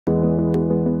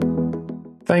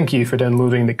Thank you for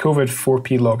downloading the COVID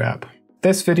 4P log app.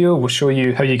 This video will show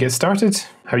you how you get started,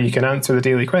 how you can answer the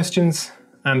daily questions,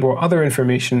 and what other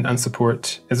information and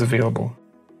support is available.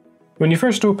 When you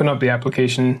first open up the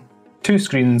application, two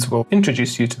screens will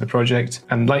introduce you to the project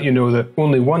and let you know that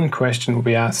only one question will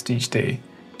be asked each day.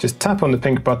 Just tap on the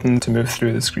pink button to move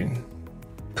through the screen.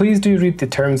 Please do read the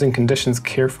terms and conditions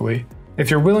carefully. If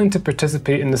you're willing to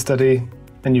participate in the study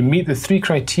and you meet the 3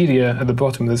 criteria at the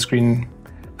bottom of the screen,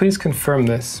 please confirm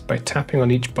this by tapping on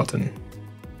each button.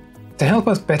 To help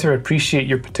us better appreciate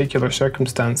your particular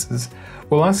circumstances,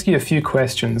 we'll ask you a few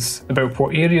questions about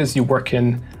what areas you work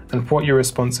in and what your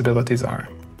responsibilities are.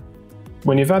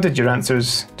 When you've added your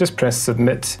answers, just press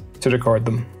Submit to record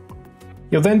them.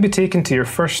 You'll then be taken to your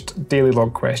first daily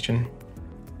log question.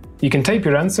 You can type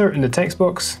your answer in the text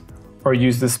box or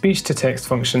use the speech-to-text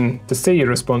function to say your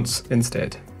response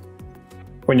instead.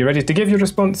 When you're ready to give your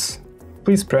response,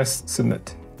 please press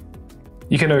Submit.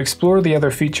 You can now explore the other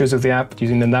features of the app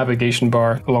using the navigation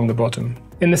bar along the bottom.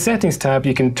 In the Settings tab,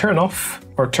 you can turn off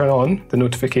or turn on the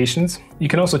notifications. You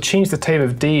can also change the time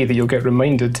of day that you'll get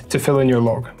reminded to fill in your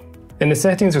log. In the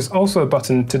settings, there's also a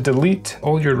button to delete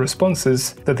all your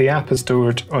responses that the app has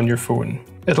stored on your phone.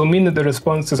 It'll mean that the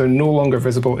responses are no longer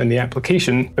visible in the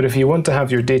application, but if you want to have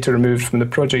your data removed from the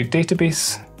project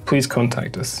database, please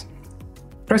contact us.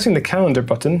 Pressing the calendar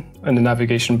button on the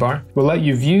navigation bar will let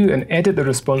you view and edit the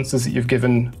responses that you've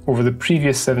given over the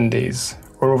previous 7 days,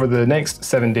 or over the next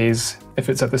 7 days if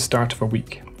it's at the start of a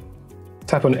week.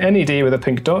 Tap on any day with a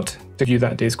pink dot to view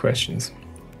that day's questions.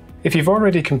 If you've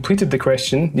already completed the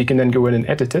question, you can then go in and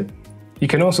edit it. You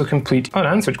can also complete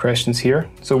unanswered questions here,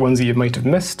 so ones that you might have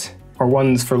missed, or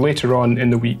ones for later on in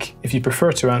the week if you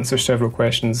prefer to answer several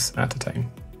questions at a time.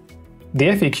 The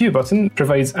FAQ button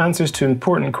provides answers to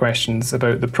important questions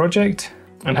about the project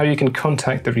and how you can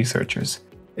contact the researchers.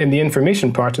 In the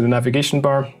information part of the navigation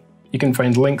bar, you can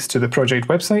find links to the project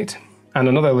website and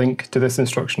another link to this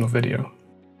instructional video.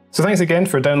 So thanks again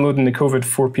for downloading the COVID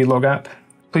 4P log app.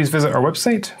 Please visit our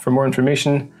website for more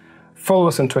information. Follow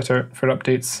us on Twitter for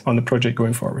updates on the project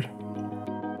going forward.